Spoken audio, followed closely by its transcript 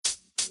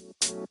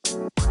Yo,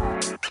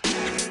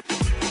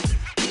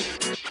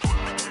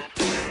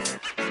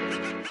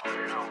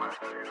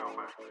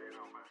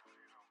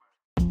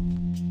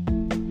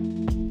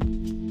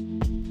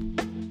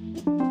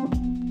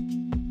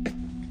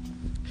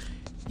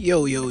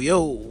 yo,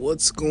 yo,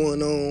 what's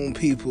going on,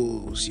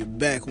 peoples? You're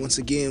back once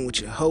again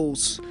with your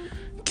host,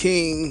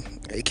 King,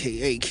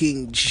 aka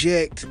King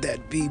Jacked.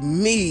 That be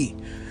me,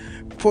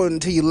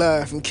 reporting to you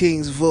live from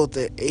King's Vault.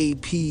 The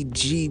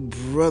APG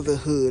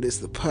Brotherhood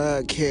is the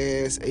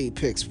podcast,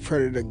 Apex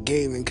Predator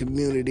gaming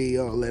community,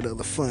 all that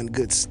other fun,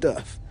 good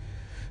stuff.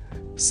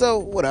 So,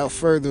 without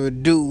further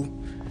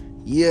ado,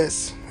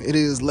 yes, it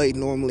is late. I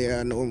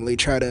normally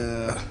try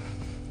to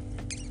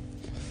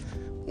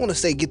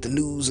get the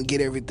news and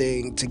get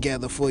everything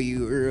together for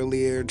you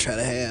earlier, try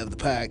to have the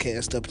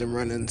podcast up and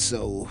running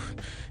so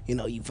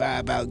you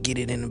vibe out, get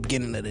it in the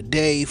beginning of the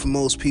day. For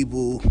most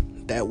people,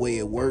 that way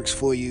it works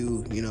for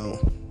you,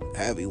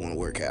 however you want to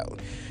work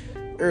out.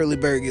 Early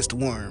bird gets the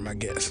worm, I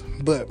guess.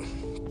 But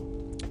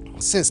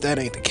since that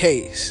ain't the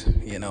case,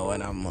 and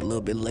I'm a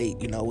little bit late,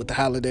 with the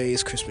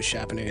holidays, Christmas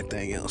shopping, and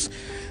everything else,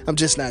 I'm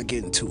just not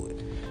getting to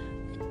it.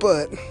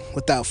 But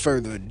without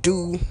further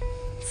ado,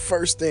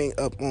 first thing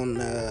up on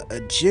the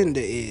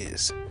agenda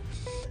is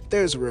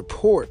there's a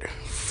report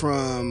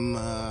from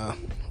a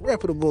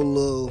reputable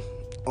little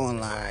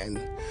online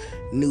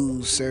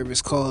news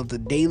service called the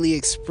Daily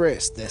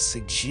Express that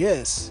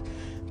suggests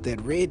that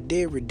Red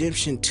Dead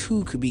Redemption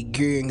 2 could be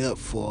gearing up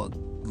for a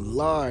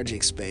large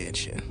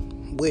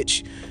expansion,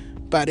 which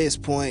by this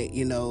point,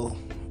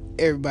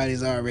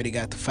 everybody's already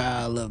got the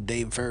file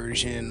update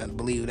version. I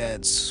believe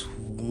that's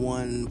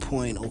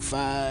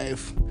 1.05.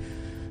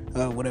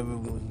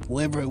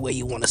 Whatever way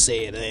you want to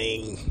say it. I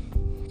ain't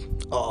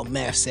all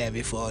math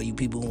savvy for all you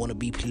people who want to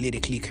be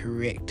politically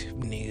correct,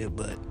 nigga,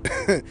 but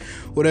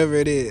whatever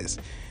it is.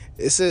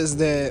 It says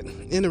that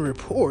in the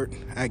report,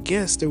 I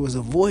guess there was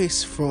a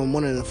voice from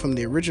from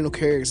the original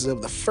characters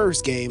of the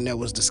first game that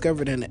was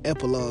discovered in the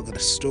epilogue of the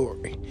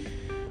story,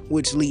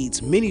 which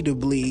leads many to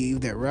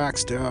believe that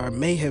Rockstar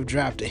may have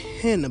dropped a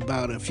hint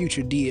about a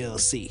future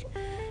DLC.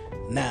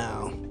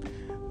 Now,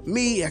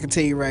 I can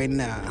tell you right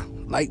now,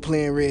 like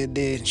playing Red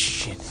Dead,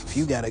 shit, if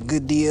you got a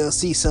good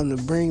DLC, something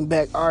to bring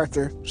back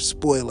Arthur,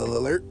 spoiler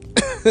alert.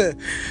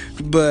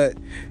 But,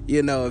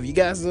 if you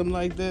got something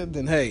like that,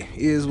 then hey,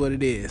 it is what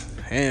it is.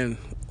 And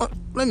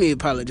let me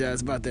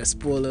apologize about that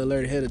spoiler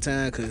alert ahead of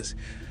time, because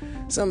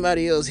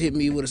somebody else hit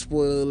me with a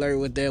spoiler alert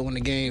with that when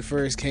the game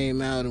first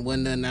came out, and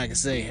wasn't nothing I could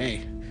say.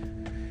 Hey,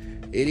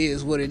 it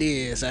is what it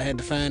is. I had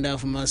to find out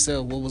for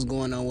myself what was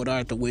going on with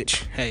Arthur,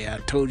 which, hey, I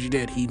told you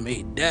that he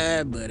may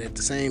die, but at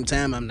the same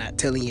time, I'm not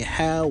telling you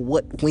how,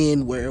 what,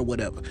 when, where,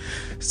 whatever.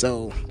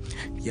 So,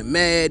 you're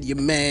mad, you're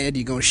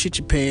gonna shit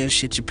your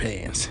pants.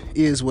 It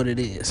is what it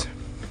is.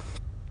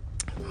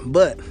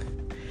 But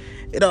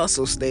it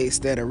also states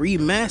that a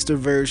remastered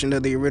version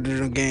of the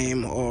original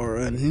game or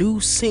a new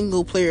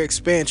single-player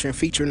expansion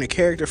featuring a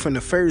character from the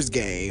first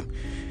game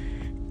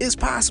is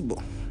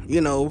possible.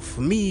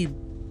 For me,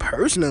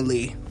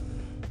 personally,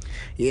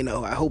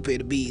 I hope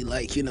it'll be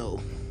like,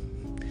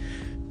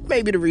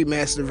 maybe the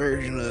remastered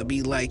version will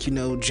be like,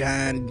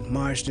 John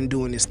Marston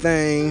doing his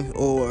thing,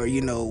 or,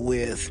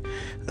 with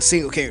a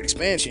single character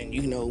expansion,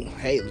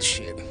 hey,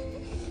 shit,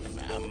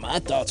 my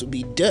thoughts would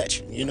be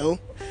Dutch,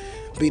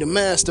 be the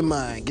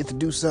mastermind, get to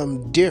do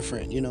something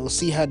different,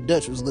 see how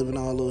Dutch was living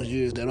all those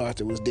years that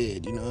Arthur was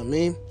dead, you know what I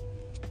mean?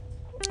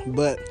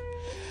 But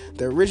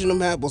the original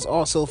map was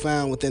also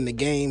found within the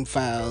game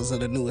files of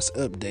the newest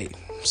update.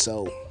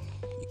 So,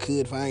 you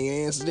could find your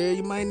answer there,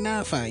 you might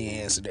not find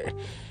your answer there.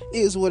 It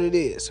is what it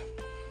is.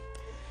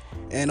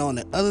 And on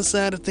the other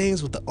side of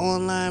things, with the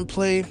online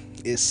play,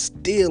 it's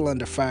still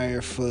under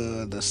fire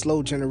for the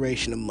slow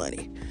generation of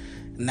money.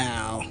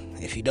 Now,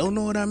 if you don't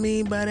know what I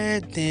mean by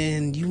that,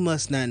 then you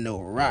must not know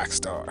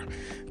Rockstar.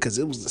 Because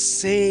it was the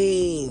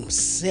same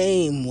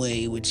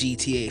way with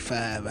GTA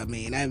 5. I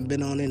haven't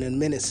been on it in a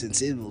minute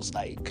since it was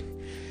like,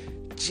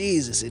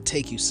 Jesus, it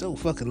take you so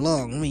fucking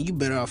long. You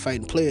better off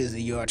fighting players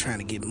than you are trying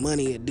to get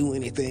money or do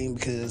anything,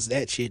 because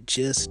that shit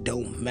just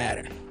don't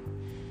matter.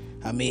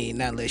 Not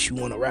unless you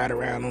want to ride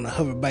around on a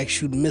hover bike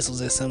shooting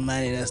missiles at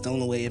somebody, that's the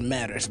only way it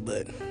matters.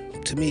 But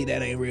to me,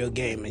 that ain't real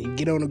gaming. You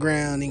get on the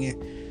ground and you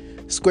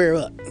square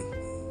up,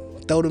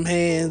 throw them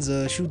hands,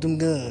 shoot them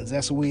guns.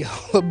 That's what we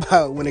all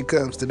about when it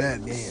comes to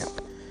that game.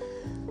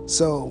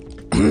 So,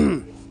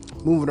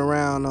 moving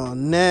around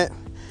on that,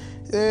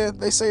 yeah,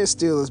 they say it's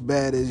still as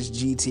bad as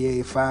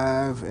GTA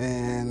 5,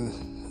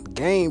 and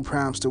game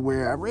prompts to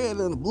where I read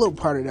a little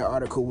part of that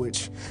article,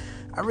 which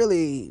I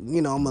really,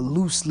 I'm going to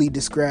loosely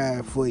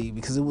describe for you,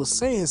 because it was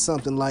saying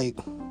something like,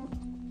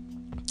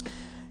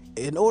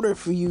 in order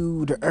for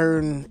you to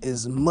earn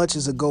as much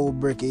as a gold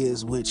brick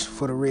is, which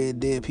for the Red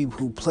Dead people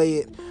who play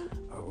it,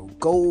 a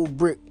gold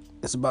brick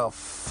is about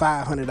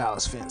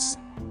 $500 fence.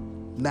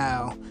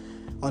 Now,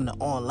 on the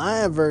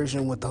online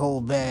version with the whole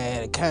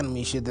bad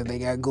economy shit that they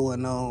got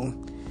going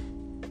on,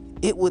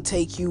 it would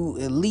take you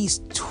at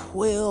least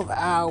 12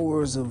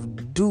 hours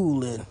of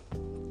dueling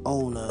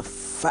on a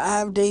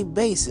 5-day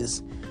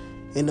basis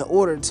in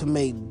order to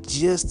make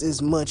just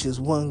as much as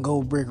one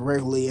gold brick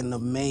regularly in the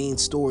main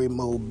story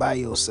mode by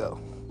yourself.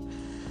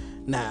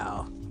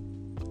 Now,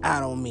 I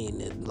don't mean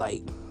to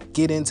like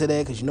get into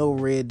that, because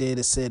Red Dead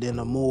is set in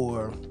a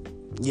more,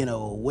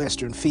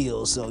 western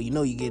field, so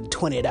you get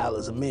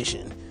 $20 a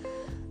mission,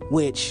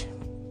 which,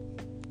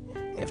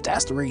 if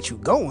that's the rate you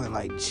going,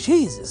 like,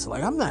 Jesus,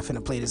 like, I'm not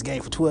finna play this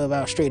game for 12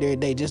 hours straight every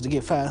day just to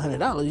get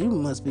 $500. You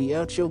must be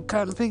out your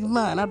cotton picking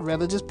mind. I'd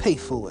rather just pay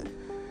for it.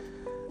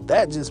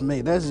 That's just me.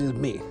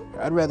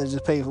 I'd rather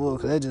just pay for it,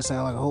 because that just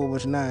sounds like a whole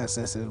bunch of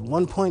nonsense. At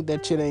one point,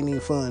 that shit ain't even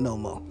fun no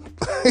more.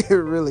 It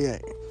really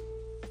ain't.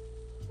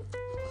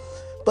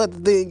 But the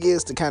thing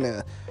is to kind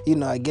of,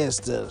 I guess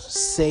to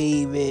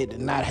save it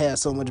and not have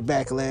so much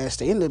backlash,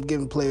 they end up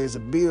giving players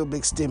a real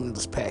big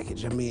stimulus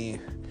package. I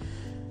mean,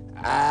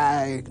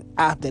 I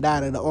opted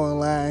out of the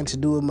online to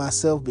do it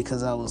myself,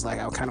 because I was like,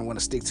 I kind of want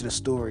to stick to the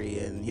story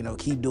and,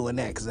 keep doing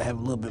that, because I have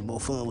a little bit more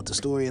fun with the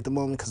story at the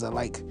moment, because I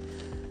like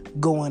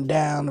going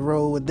down the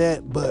road with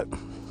that. But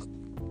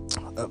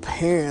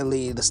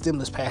apparently the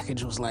stimulus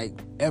package was like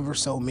ever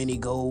so many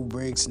gold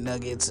bricks,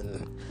 nuggets,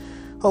 and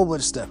a whole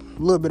bunch of stuff.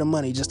 A little bit of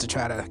money just to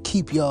try to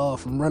keep y'all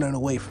from running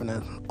away from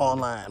the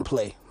online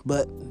play.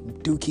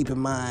 But do keep in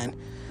mind,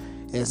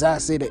 as I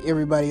say to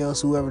everybody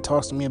else who ever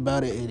talks to me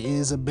about it, it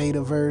is a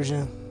beta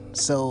version.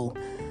 So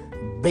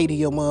beta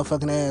your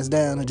motherfucking ass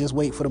down and just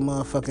wait for the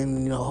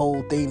motherfucking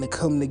whole thing to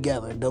come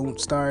together. Don't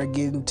start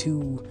getting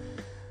too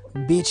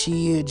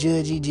bitchy or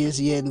judgy just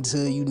yet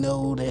until you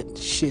know that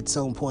shit's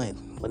on point.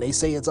 When they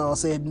say it's all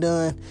said and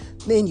done,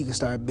 then you can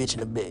start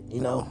bitching a bit,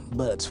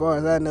 But as far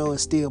as I know,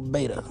 it's still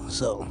beta,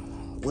 so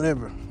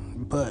whatever.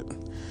 But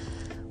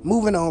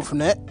moving on from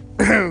that.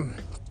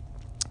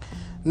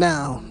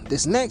 Now,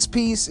 this next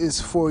piece is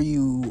for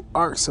you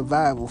Ark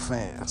Survival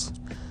fans.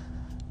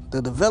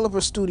 The developer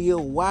studio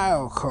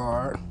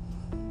Wildcard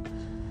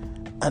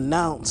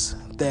announced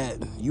that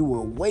you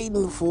were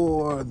waiting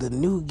for the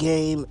new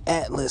game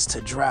Atlas to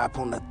drop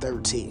on the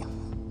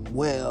 13th.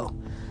 Well,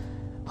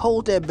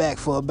 hold that back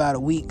for about a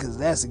week, because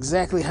that's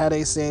exactly how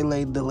they say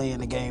they delaying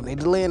the game. They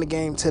delaying the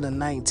game to the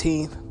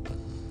 19th.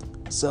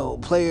 So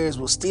players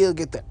will still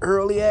get the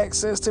early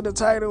access to the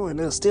title, and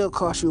it'll still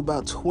cost you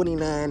about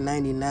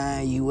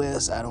 $29.99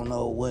 US. I don't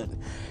know what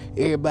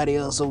everybody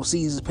else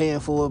overseas is paying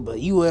for it, but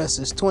US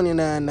is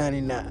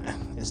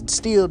 $29.99. It's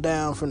still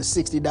down from the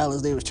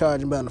 $60 they was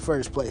charging about in the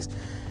first place.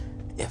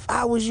 If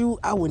I was you,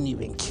 I wouldn't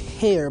even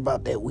care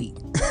about that week.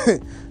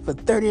 For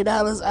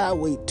 $30, I'd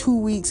wait 2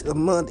 weeks, a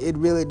month. It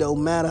really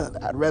don't matter.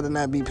 I'd rather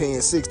not be paying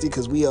 $60,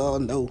 because we all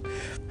know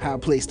how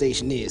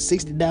PlayStation is.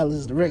 $60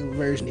 is the regular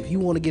version. If you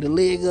want to get a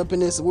leg up in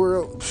this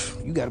world,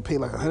 you got to pay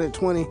like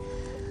 $120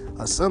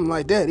 or something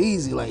like that.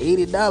 Easy, like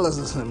 $80 or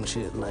some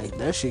shit. Like,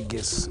 that shit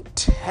gets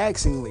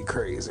taxingly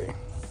crazy.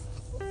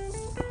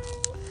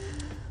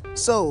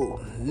 So,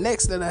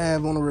 next that I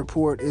have on the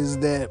report is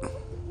that,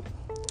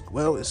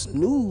 well, it's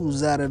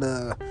news out of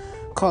the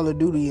Call of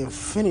Duty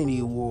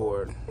Infinity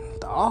Ward,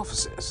 the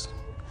offices.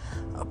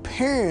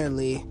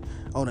 Apparently,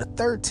 on the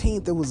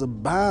 13th, there was a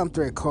bomb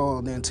threat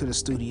called into the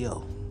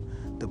studio.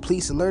 The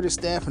police alerted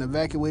staff and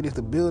evacuated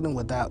the building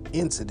without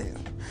incident.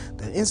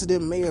 The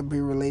incident may have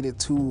been related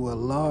to a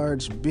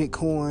large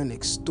Bitcoin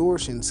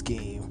extortion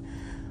scheme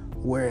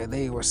where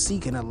they were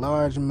seeking a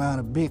large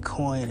amount of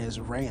Bitcoin as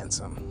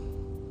ransom.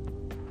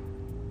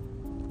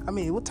 I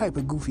mean, what type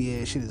of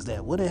goofy ass shit is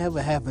that?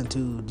 Whatever happened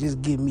to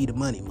just give me the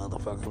money,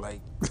 motherfucker?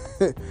 Like,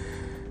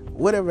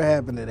 whatever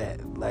happened to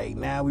that? Like,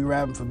 now we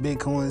robbing for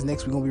Bitcoins,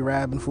 next we gonna be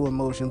robbing for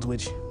emotions,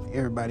 which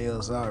everybody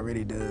else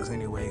already does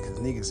anyway, because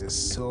niggas is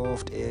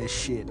soft as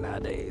shit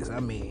nowadays. I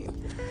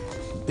mean,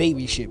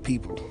 baby shit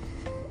people.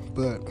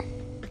 But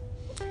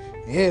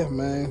yeah,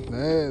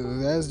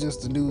 man, that's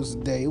just the news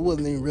today. It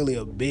wasn't even really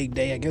a big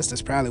day. I guess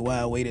that's probably why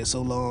I waited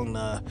so long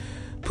to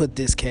put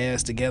this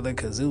cast together,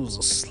 because it was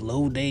a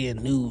slow day in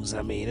news.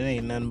 I mean, it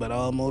ain't nothing but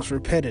almost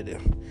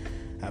repetitive.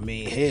 I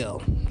mean,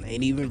 hell,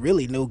 ain't even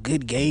really no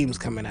good games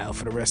coming out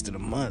for the rest of the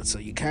month, so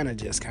you kind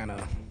of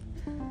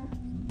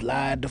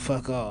lied the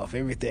fuck off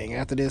everything.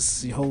 After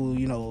this whole,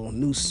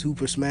 new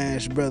Super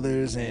Smash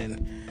Brothers,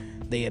 and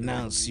they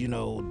announced,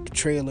 the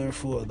trailer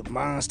for the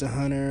Monster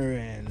Hunter,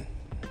 and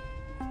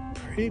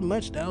pretty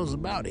much that was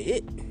about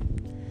it.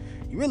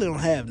 You really don't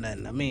have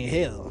nothing. I mean,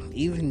 hell,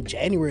 even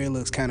January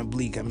looks kind of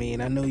bleak. I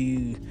mean, I know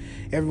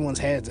everyone's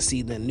had to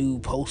see the new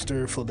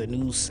poster for the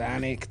new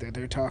Sonic that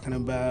they're talking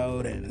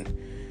about, and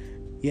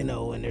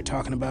and they're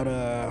talking about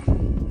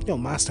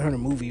Monster Hunter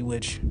movie,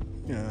 which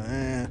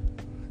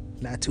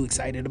not too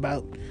excited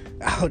about.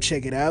 I'll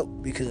check it out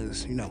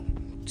because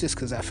just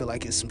because I feel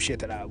like it's some shit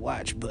that I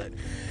watch, but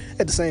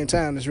at the same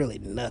time, it's really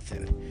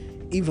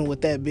nothing. Even with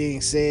that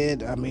being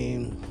said, I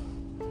mean,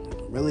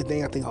 I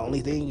think the only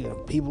thing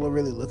people are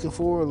really looking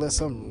for, unless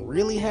something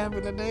really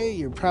happened today,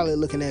 you're probably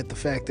looking at the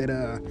fact that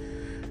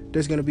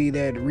there's going to be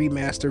that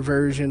remaster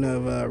version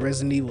of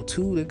Resident Evil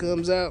 2 that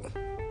comes out.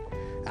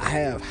 I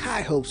have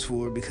high hopes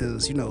for it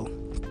because,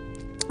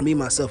 me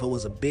myself, I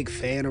was a big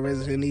fan of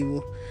Resident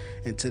Evil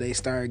until they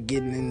started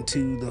getting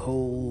into the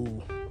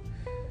whole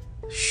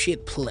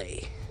shit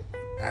play.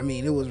 I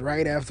mean, it was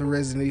right after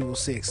Resident Evil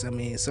 6. I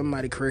mean,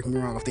 somebody correct me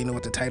wrong if they know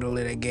what the title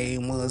of that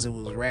game was. It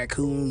was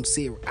Raccoon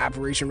City,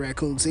 Operation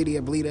Raccoon City,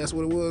 I believe that's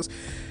what it was.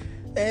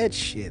 That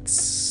shit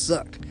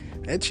sucked.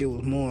 That shit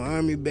was more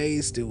army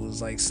based. It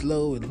was like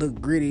slow. It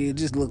looked gritty. It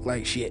just looked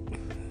like shit.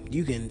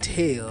 You can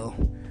tell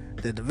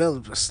the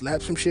developer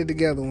slapped some shit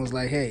together and was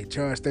like, hey,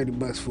 charge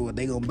 $30 for it.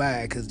 They gonna buy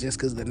it just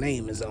cause the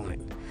name is on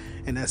it.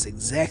 And that's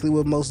exactly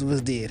what most of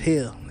us did.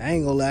 Hell, I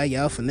ain't gonna lie,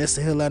 y'all finessed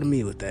the hell out of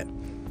me with that.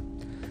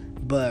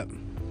 But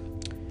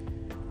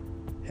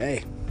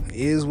hey, it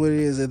is what it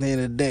is at the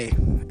end of the day.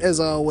 As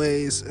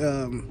always,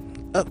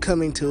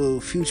 upcoming to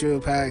future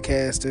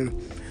podcasting,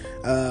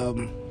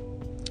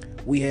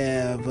 we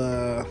have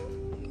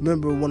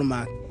remember one of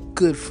my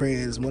good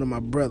friends, one of my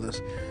brothers,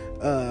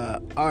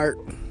 Art.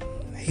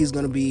 He's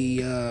gonna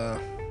be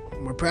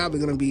we're probably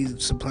gonna be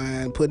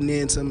putting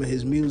in some of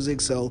his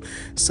music. So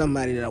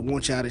somebody that I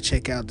want y'all to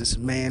check out. This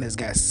man has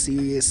got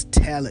serious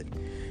talent.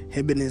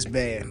 Him and his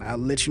band. I'll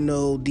let you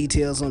know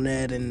details on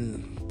that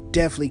and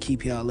definitely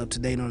keep y'all up to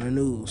date on the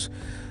news.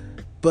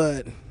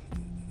 But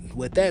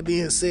with that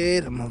being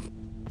said, I'm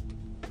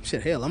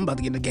about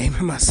to get in the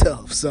game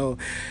myself. So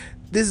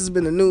this has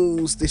been the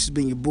news. This has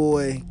been your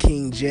boy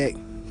King Jack,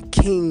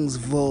 King's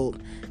Vault,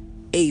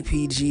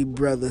 APG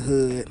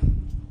Brotherhood.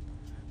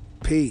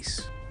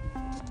 Peace.